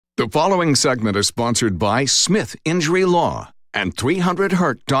The following segment is sponsored by Smith Injury Law and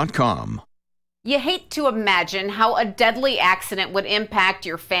 300hurt.com. You hate to imagine how a deadly accident would impact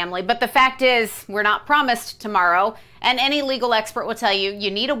your family, but the fact is, we're not promised tomorrow, and any legal expert will tell you you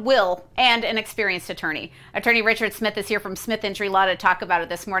need a will and an experienced attorney. Attorney Richard Smith is here from Smith Injury Law to talk about it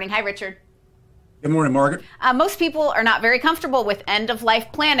this morning. Hi, Richard. Good morning, Margaret. Most people are not very comfortable with end-of-life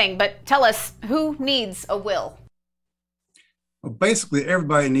planning, but tell us, who needs a will? Well, basically,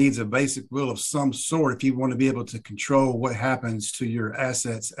 everybody needs a basic will of some sort if you want to be able to control what happens to your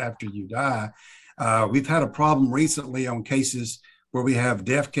assets after you die. We've had a problem recently on cases where we have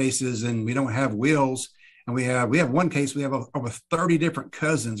death cases and we don't have wills. And we have one case, we have over 30 different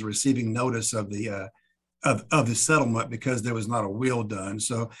cousins receiving notice of the settlement because there was not a will done.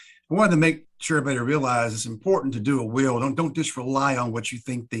 So I wanted to make sure everybody realizes it's important to do a will. Don't just rely on what you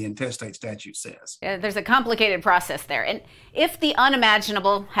think the intestate statute says. Yeah, there's a complicated process there. And if the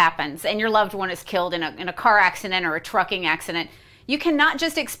unimaginable happens and your loved one is killed in a car accident or a trucking accident, you cannot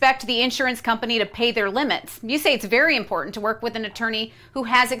just expect the insurance company to pay their limits. You say it's very important to work with an attorney who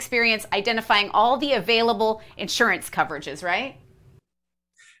has experience identifying all the available insurance coverages, right?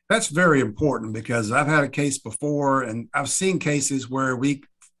 That's very important because I've had a case before and I've seen cases where we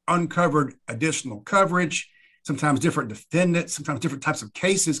uncovered additional coverage, sometimes different defendants, sometimes different types of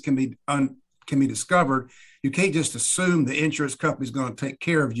cases can be discovered. You can't just assume the insurance company is going to take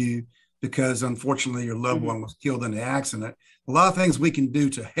care of you because unfortunately your loved one was killed in the accident. A lot of things we can do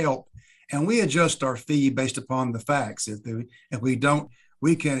to help, and we adjust our fee based upon the facts. If we don't,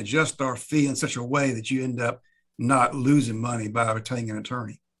 we can adjust our fee in such a way that you end up not losing money by retaining an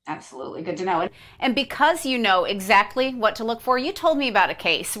attorney. Absolutely. Good to know. And because you know exactly what to look for, you told me about a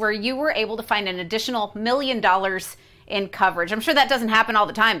case where you were able to find an additional $1 million in coverage. I'm sure that doesn't happen all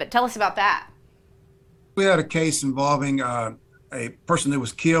the time, but tell us about that. We had a case involving a person who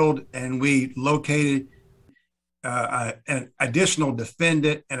was killed, and we located an additional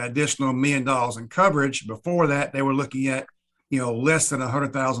defendant and additional $1 million in coverage. Before that, they were looking at, less than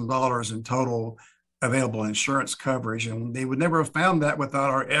 $100,000 in total available insurance coverage, and they would never have found that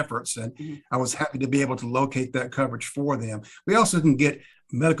without our efforts. And I was happy to be able to locate that coverage for them. We also can get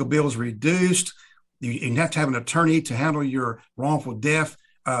medical bills reduced. You have to have an attorney to handle your wrongful death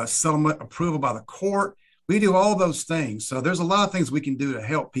settlement approval by the court. We do all those things. So there's a lot of things we can do to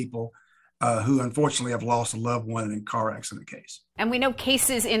help people who unfortunately have lost a loved one in a car accident case. And we know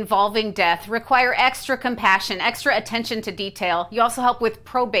cases involving death require extra compassion, extra attention to detail. You also help with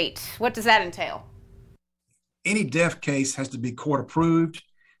probate. What does that entail? Any death case has to be court approved,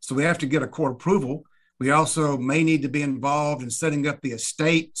 so we have to get a court approval. We also may need to be involved in setting up the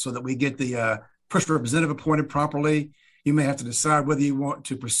estate so that we get the personal representative appointed properly. You may have to decide whether you want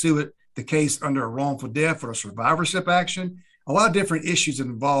to pursue the case under a wrongful death or a survivorship action. A lot of different issues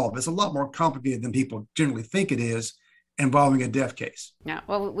involved. It's a lot more complicated than people generally think it is involving a death case. Yeah,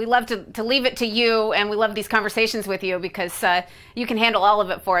 well, we love to leave it to you, and we love these conversations with you because you can handle all of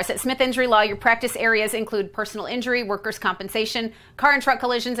it for us. At Smith Injury Law, your practice areas include personal injury, workers' compensation, car and truck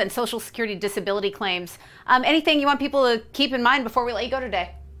collisions, and Social Security disability claims. Anything you want people to keep in mind before we let you go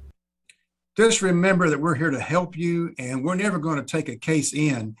today? Just remember that we're here to help you, and we're never going to take a case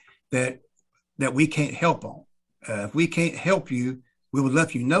in that we can't help on. If we can't help you, we would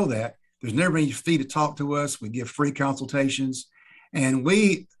let you know that. There's never any fee to talk to us. We give free consultations, and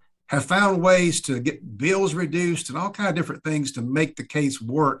we have found ways to get bills reduced and all kinds of different things to make the case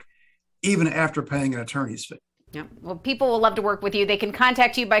work, even after paying an attorney's fee. Yeah. Well, people will love to work with you. They can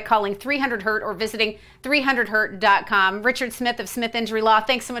contact you by calling 300HURT or visiting 300hurt.com. Richard Smith of Smith Injury Law,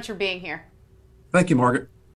 thanks so much for being here. Thank you, Margaret.